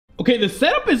Okay, the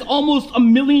setup is almost a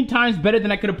million times better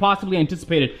than I could have possibly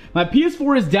anticipated. My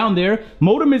PS4 is down there,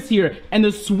 modem is here, and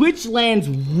the Switch lands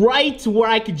right where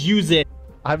I could use it.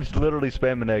 I'm just literally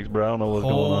spamming eggs, bro. I don't know what's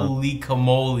going on. Holy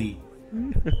camole.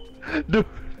 Dude.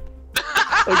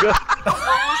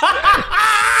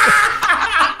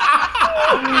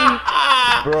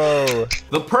 Oh, bro.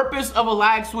 The purpose of a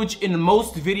lag switch in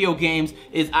most video games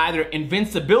is either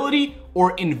invincibility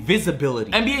or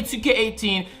invisibility. NBA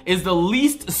 2K18 is the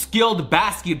least skilled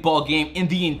basketball game in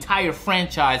the entire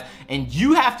franchise, and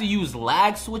you have to use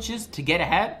lag switches to get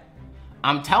ahead?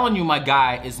 I'm telling you, my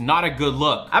guy, is not a good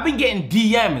look. I've been getting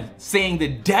DMs saying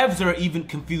the devs are even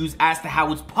confused as to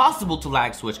how it's possible to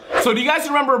lag switch. So do you guys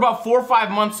remember about 4 or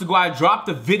 5 months ago, I dropped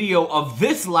a video of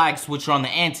this lag switcher on the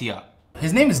ante.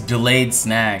 His name is Delayed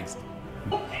Snags.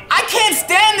 I can't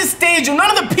stand this stage of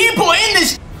none of the people in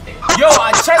this. Yo,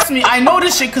 trust me, I know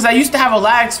this shit because I used to have a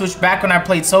lag switch back when I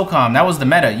played SOCOM. That was the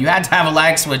meta. You had to have a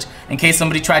lag switch in case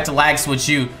somebody tried to lag switch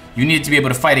you. You needed to be able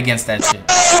to fight against that shit.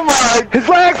 Oh my! His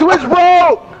lag switch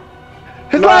broke!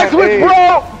 His lag switch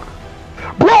broke!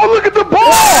 Bro, look at the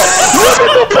ball! Look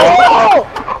at the ball!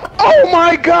 Oh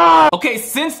my god! Okay,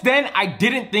 since then, I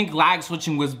didn't think lag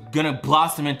switching was gonna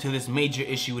blossom into this major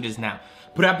issue it is now.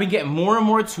 But I've been getting more and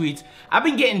more tweets. I've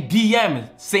been getting DMs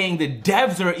saying the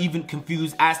devs are even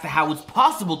confused as to how it's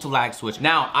possible to lag switch.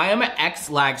 Now, I am an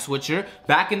ex-lag switcher.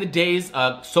 Back in the days,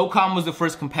 SOCOM was the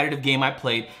first competitive game I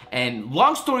played. And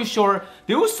long story short,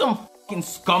 there was some fucking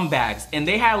scumbags and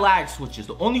they had lag switches.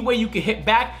 The only way you could hit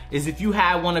back is if you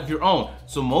had one of your own.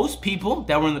 So most people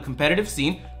that were in the competitive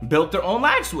scene built their own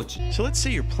lag switch. So let's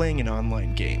say you're playing an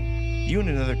online game. You and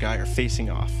another guy are facing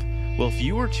off. Well, if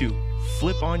you were to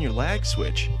flip on your lag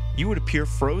switch, you would appear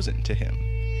frozen to him.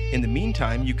 In the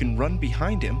meantime, you can run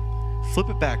behind him, flip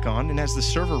it back on, and as the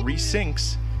server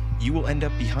resyncs, you will end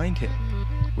up behind him,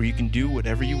 where you can do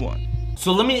whatever you want.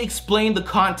 So let me explain the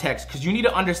context, because you need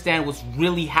to understand what's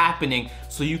really happening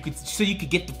so you could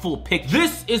get the full picture.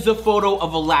 This is a photo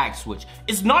of a lag switch.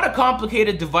 It's not a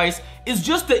complicated device. It's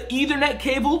just an Ethernet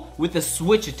cable with a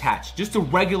switch attached, just a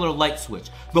regular light switch.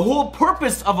 The whole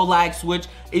purpose of a lag switch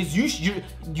is you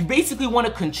basically want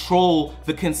to control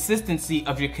the consistency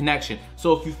of your connection.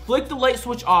 So if you flick the light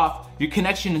switch off, your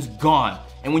connection is gone.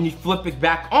 And when you flip it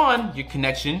back on, your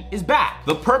connection is back.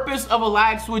 The purpose of a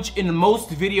lag switch in most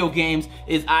video games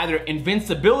is either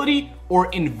invincibility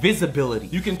or invisibility.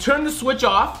 You can turn the switch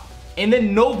off and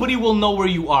then nobody will know where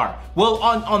you are. Well,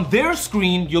 on their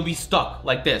screen, you'll be stuck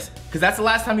like this because that's the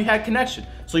last time you had connection.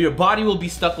 So your body will be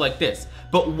stuck like this.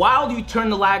 But while you turn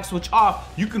the lag switch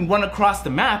off, you can run across the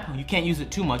map. You can't use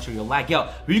it too much or you'll lag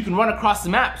out, but you can run across the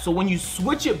map. So when you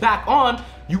switch it back on,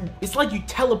 it's like you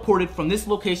teleported from this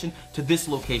location to this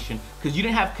location because you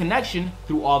didn't have connection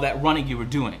through all that running you were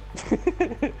doing.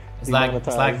 It's lag.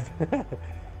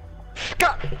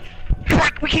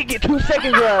 We can't get 2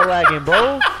 seconds without lagging,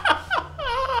 bro.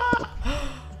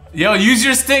 Yo, use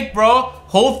your stick, bro.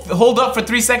 Hold up for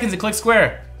 3 seconds and click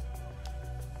square.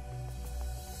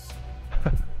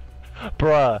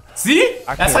 Bruh. See?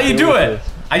 That's how you do it.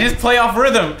 I just play off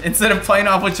rhythm instead of playing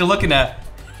off what you're looking at.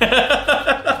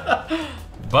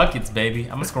 Buckets, baby.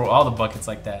 I'm gonna score all the buckets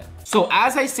like that. So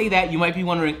as I say that, you might be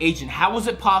wondering, Agent, how is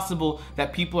it possible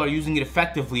that people are using it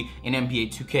effectively in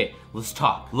NBA 2K? Let's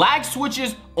talk. Lag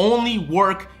switches only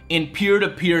work in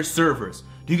peer-to-peer servers.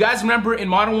 Do you guys remember in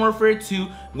Modern Warfare 2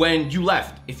 when you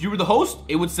left? If you were the host,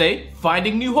 it would say,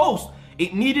 finding new host.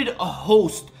 It needed a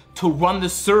host to run the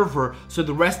server so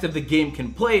the rest of the game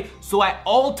can play, so at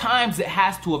all times it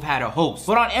has to have had a host.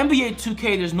 But on NBA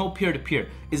 2K, there's no peer-to-peer.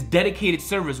 It's dedicated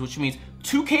servers, which means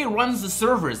 2K runs the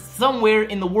servers. Somewhere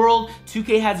in the world,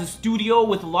 2K has a studio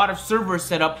with a lot of servers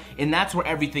set up, and that's where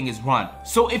everything is run.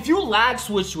 So if you lag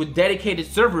switch with dedicated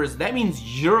servers, that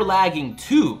means you're lagging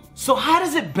too. So how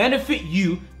does it benefit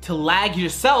you to lag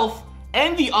yourself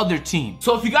and the other team?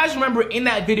 So if you guys remember in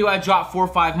that video I dropped 4 or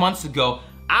 5 months ago,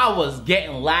 I was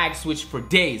getting lag switched for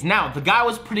days. Now, the guy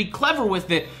was pretty clever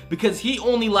with it because he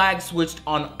only lag switched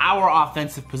on our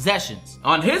offensive possessions.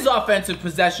 On his offensive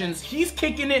possessions, he's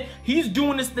kicking it, he's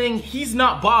doing his thing, he's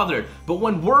not bothered. But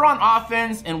when we're on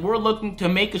offense and we're looking to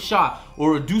make a shot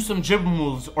or do some dribble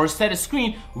moves or set a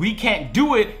screen, we can't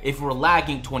do it if we're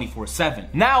lagging 24/7.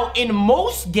 Now, in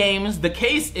most games, the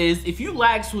case is if you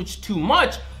lag switch too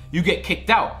much, you get kicked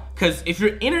out. Because if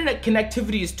your internet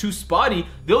connectivity is too spotty,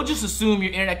 they'll just assume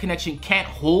your internet connection can't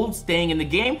hold staying in the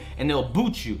game and they'll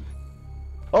boot you.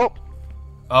 Oh.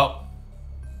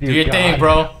 Do your thing,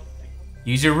 bro.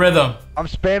 Use your rhythm. I'm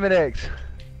spamming eggs.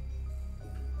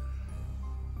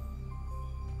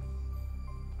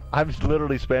 I'm just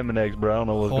literally spamming eggs, bro. I don't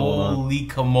know what's going on. Holy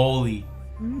camole.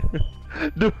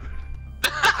 Dude.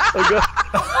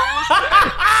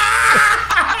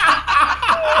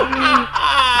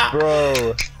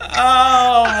 Bro.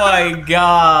 Oh my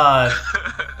God.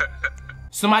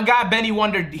 So my guy Benny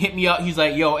Wonder hit me up. He's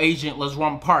like, yo, agent, let's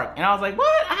run park. And I was like,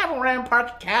 what? I haven't ran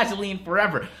park casually in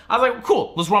forever. I was like,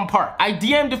 cool, let's run park. I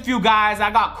DM'd a few guys. I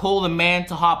got Cole and Man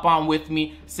to hop on with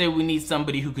me. Say we need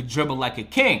somebody who could dribble like a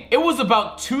king. It was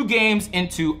about 2 games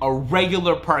into a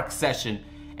regular park session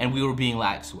and we were being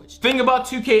lag switched. Thing about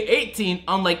 2K18,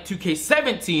 unlike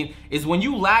 2K17, is when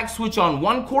you lag switch on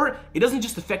one court, it doesn't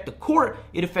just affect the court,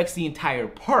 it affects the entire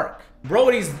park. Bro,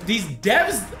 these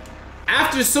devs,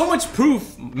 after so much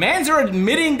proof, mans are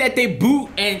admitting that they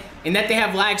boot and that they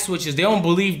have lag switches. They don't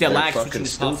believe that lag switching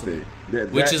is possible.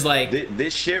 Which is like...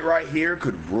 This shit right here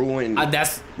could ruin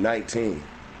 19.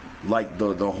 Like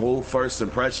the whole first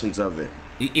impressions of it.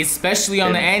 Especially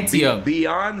on the ante up.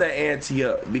 Beyond the ante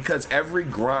up. Because every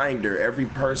grinder, every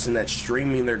person that's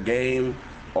streaming their game,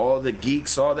 all the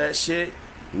geeks, all that shit,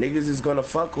 niggas is gonna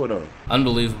fuck with them.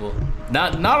 Unbelievable.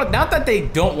 Not that they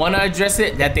don't want to address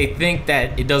it, that they think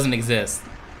that it doesn't exist.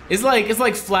 It's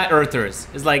like flat earthers.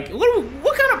 It's like,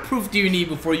 what kind of proof do you need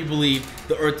before you believe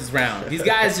the earth is round? These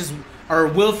guys just are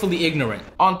willfully ignorant.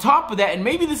 On top of that, and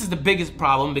maybe this is the biggest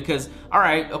problem because, all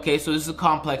right, okay, so this is a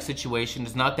complex situation.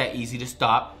 It's not that easy to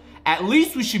stop. At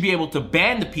least we should be able to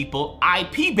ban the people,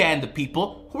 IP ban the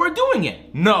people who are doing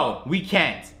it. No, we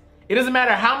can't. It doesn't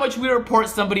matter how much we report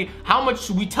somebody, how much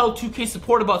we tell 2K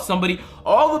support about somebody,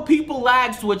 all the people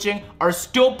lag switching are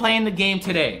still playing the game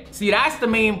today. See, that's the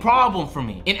main problem for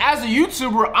me. And as a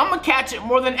YouTuber, I'm gonna catch it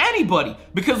more than anybody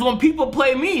because when people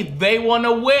play me, they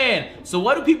wanna win. So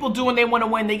what do people do when they wanna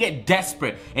win? They get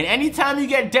desperate. And anytime you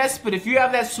get desperate, if you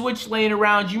have that switch laying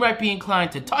around, you might be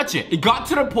inclined to touch it. It got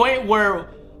to the point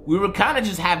where we were kind of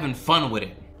just having fun with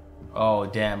it. Oh,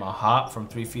 damn, a hop from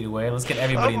 3 feet away. Let's get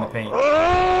everybody in the paint.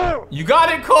 You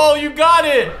got it, Cole, you got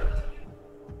it. Is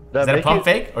that a pump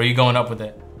fake, or are you going up with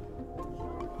it?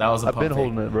 That was a pump fake. I've been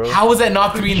holding it, bro. How was that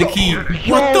not 3 in the key?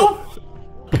 What the?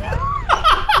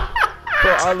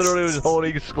 Bro, I literally was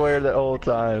holding square that whole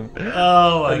time.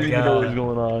 Oh my God. I didn't even know what was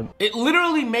going on. It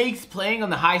literally makes playing on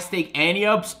the high stake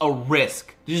ante-ups a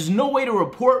risk. There's no way to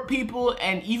report people,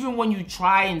 and even when you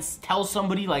try and tell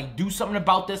somebody, like, do something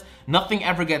about this, nothing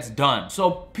ever gets done.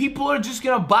 So people are just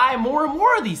gonna buy more and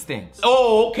more of these things.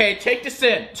 Oh, okay, take this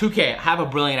in. 2K, I have a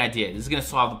brilliant idea. This is gonna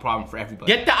solve the problem for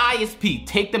everybody. Get the ISP,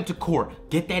 take them to court,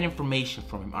 get that information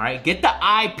from him, all right? Get the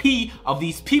IP of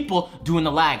these people doing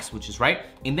the lag switches, right?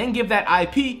 And then give that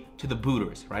IP to the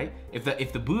booters, right?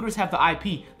 If the booters have the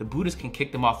IP, the booters can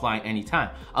kick them offline anytime.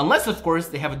 Unless, of course,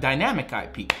 they have a dynamic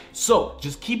IP. So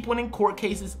just keep winning court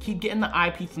cases, keep getting the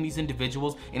IP from these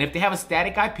individuals, and if they have a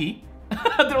static IP,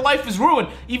 their life is ruined.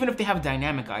 Even if they have a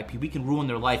dynamic IP, we can ruin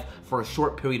their life for a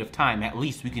short period of time. At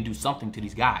least we can do something to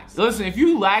these guys. So listen, if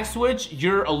you lag switch,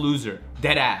 you're a loser.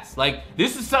 Dead ass. Like,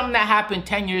 this is something that happened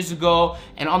 10 years ago,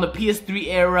 and on the PS3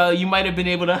 era, you might have been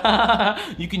able to,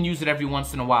 you can use it every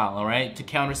once in a while, all right? To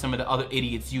counter some of the other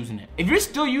idiots using it. If you're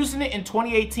still using it in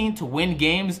 2018 to win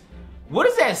games, what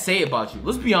does that say about you?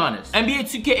 Let's be honest. NBA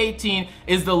 2K18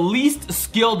 is the least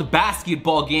skilled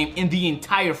basketball game in the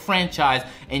entire franchise,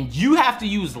 and you have to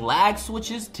use lag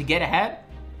switches to get ahead?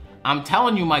 I'm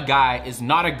telling you, my guy, is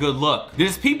not a good look.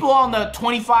 There's people on the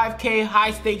 25K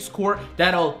high stakes court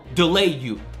that'll delay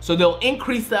you. So they'll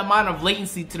increase the amount of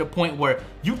latency to the point where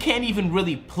you can't even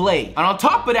really play. And on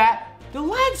top of that, they'll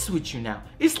lag switch you now.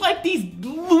 It's like these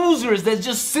losers that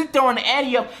just sit there on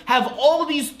ante-up have all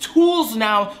these tools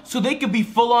now so they could be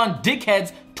full-on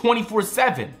dickheads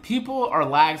 24/7. People are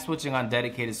lag switching on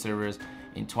dedicated servers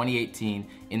in 2018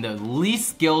 in the least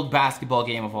skilled basketball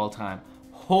game of all time.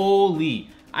 Holy,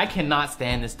 I cannot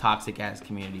stand this toxic ass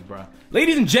community, bro.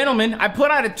 Ladies and gentlemen, I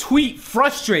put out a tweet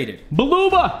frustrated.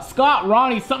 Baluba, Scott,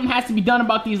 Ronnie, something has to be done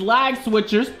about these lag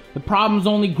switchers. The problem's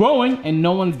only growing and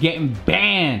no one's getting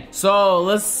banned. So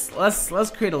let's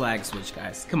create a lag switch,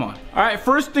 guys. Come on. All right,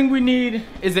 first thing we need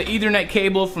is an Ethernet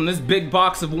cable from this big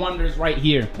box of wonders right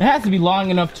here. It has to be long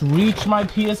enough to reach my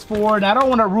PS4, and I don't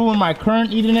want to ruin my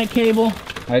current Ethernet cable.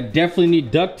 I definitely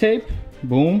need duct tape.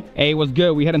 Boom. Hey, what's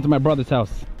good? We heading to my brother's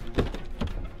house.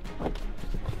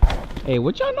 Hey,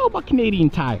 what y'all know about Canadian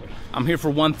Tire? I'm here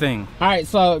for one thing. All right,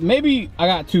 so maybe I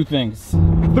got 2 things.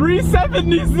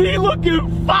 370Z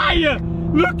looking fire!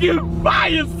 Looking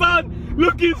fire, son!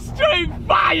 Looking straight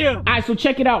fire! All right, so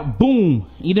check it out. Boom.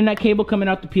 Ethernet cable coming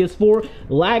out the PS4.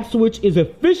 Lag switch is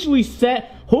officially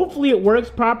set. Hopefully it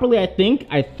works properly. I think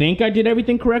I did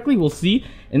everything correctly. We'll see.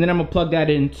 And then I'm gonna plug that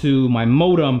into my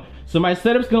modem. So my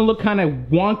setup's gonna look kind of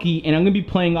wonky, and I'm gonna be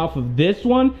playing off of this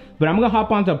one, but I'm gonna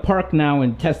hop onto Park now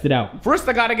and test it out. First,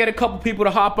 I gotta get a couple people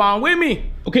to hop on with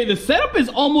me. Okay, the setup is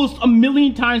almost a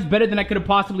million times better than I could have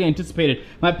possibly anticipated.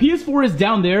 My PS4 is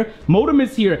down there, modem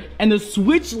is here, and the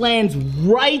Switch lands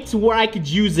right where I could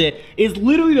use it. It's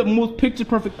literally the most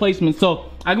picture-perfect placement.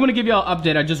 So I'm gonna give y'all an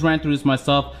update. I just ran through this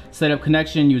myself. Set up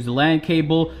connection, use the LAN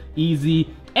cable, easy.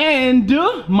 And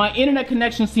my internet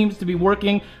connection seems to be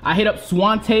working. I hit up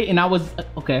Swante and I was,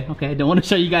 okay, I don't want to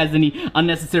show you guys any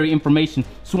unnecessary information.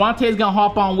 Swante is gonna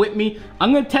hop on with me.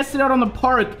 I'm gonna test it out on the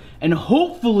park and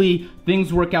hopefully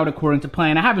things work out according to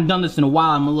plan. I haven't done this in a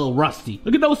while, I'm a little rusty.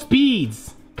 Look at those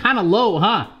speeds, kind of low,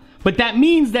 huh? But that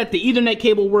means that the Ethernet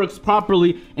cable works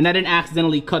properly and I didn't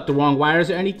accidentally cut the wrong wires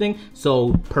or anything,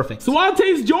 so perfect.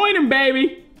 Swante's joining,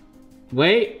 baby.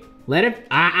 Wait, let it,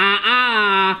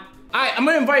 Alright, I'm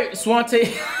gonna invite Swante.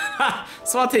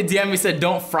 Swante DM me, said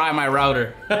don't fry my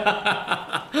router.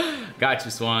 Got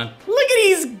you, Swan. Look at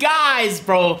these guys,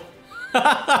 bro.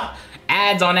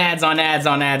 Ads on ads on ads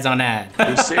on ads on ads.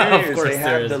 You're serious. They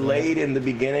have is, delayed in the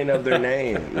beginning of their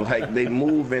name. Like they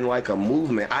move in like a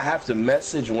movement. I have to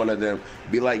message one of them,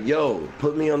 be like, yo,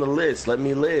 put me on the list, let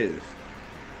me live.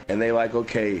 And they like,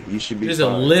 okay, you should be There's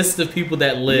fine. a list of people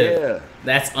that live. Yeah.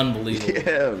 That's unbelievable.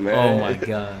 Yeah, man. Oh my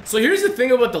God. So here's the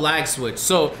thing about the lag switch.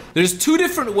 So there's two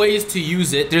different ways to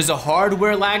use it. There's a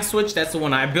hardware lag switch, that's the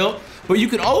one I built. But you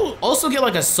can also get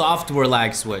like a software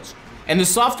lag switch. And the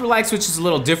software lag switch is a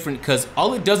little different because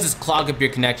all it does is clog up your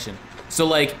connection. So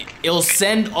like, it'll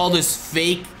send all this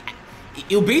fake,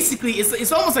 it'll basically,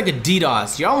 it's almost like a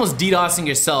DDoS. You're almost DDoSing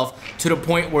yourself to the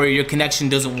point where your connection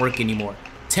doesn't work anymore,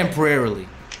 temporarily.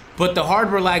 But the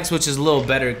hardware lag switch is a little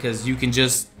better because you can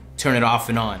just turn it off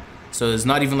and on. So it's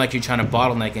not even like you're trying to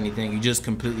bottleneck anything. You just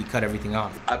completely cut everything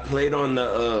off. I played on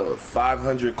the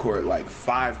 500 court like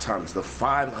 5 times, the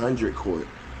 500 court.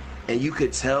 And you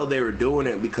could tell they were doing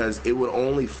it because it would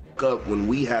only fuck up when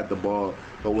we had the ball,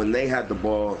 but when they had the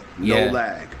ball, no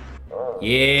lag.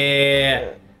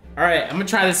 Yeah. All right, I'm gonna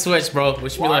try this switch, bro.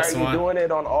 Wish me luck, Swan. Why are you doing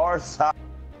it on our side?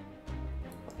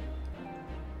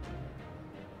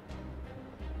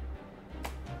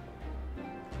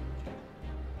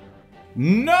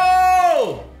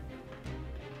 No!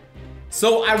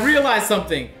 So I realized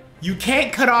something. You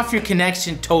can't cut off your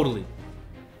connection totally.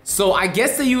 So I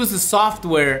guess they use the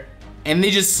software and they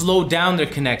just slow down their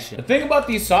connection. The thing about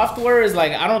these software is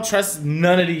like, I don't trust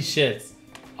none of these shits.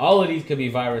 All of these could be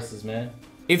viruses, man.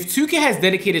 If 2K has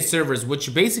dedicated servers, what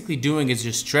you're basically doing is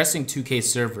you're stressing 2K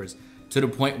servers to the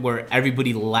point where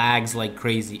everybody lags like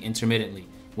crazy intermittently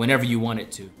whenever you want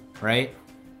it to, right?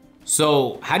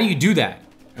 So how do you do that?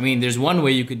 I mean, there's one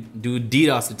way you could do a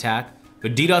DDoS attack,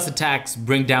 but DDoS attacks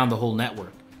bring down the whole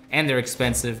network. And they're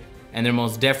expensive, and they're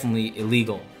most definitely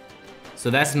illegal. So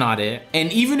that's not it.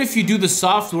 And even if you do the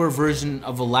software version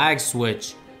of a lag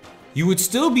switch, you would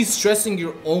still be stressing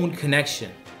your own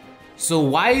connection. So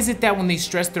why is it that when they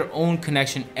stress their own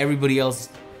connection, everybody else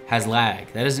has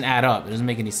lag? That doesn't add up. It doesn't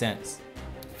make any sense.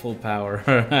 Full power.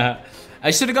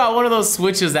 I should have got one of those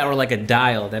switches that were like a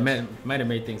dial. That might have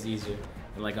made things easier.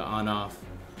 Like an on-off.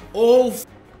 Oh,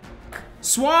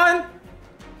 Swan?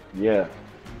 Yeah.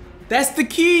 That's the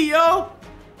key, yo.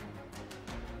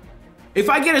 If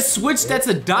I get a switch that's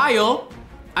a dial,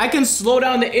 I can slow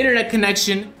down the internet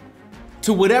connection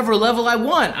to whatever level I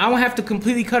want. I don't have to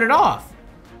completely cut it off.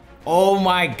 Oh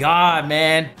my God,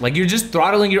 man. Like you're just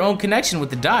throttling your own connection with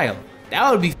the dial.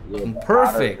 That would be fucking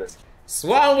perfect.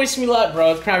 Swan, wish me luck,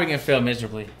 bro. It's probably gonna fail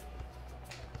miserably.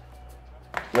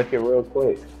 Look it real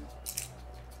quick.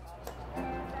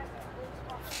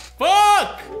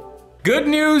 Fuck! Good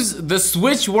news, the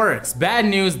switch works. Bad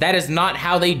news, that is not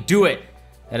how they do it.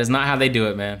 That is not how they do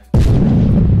it, man.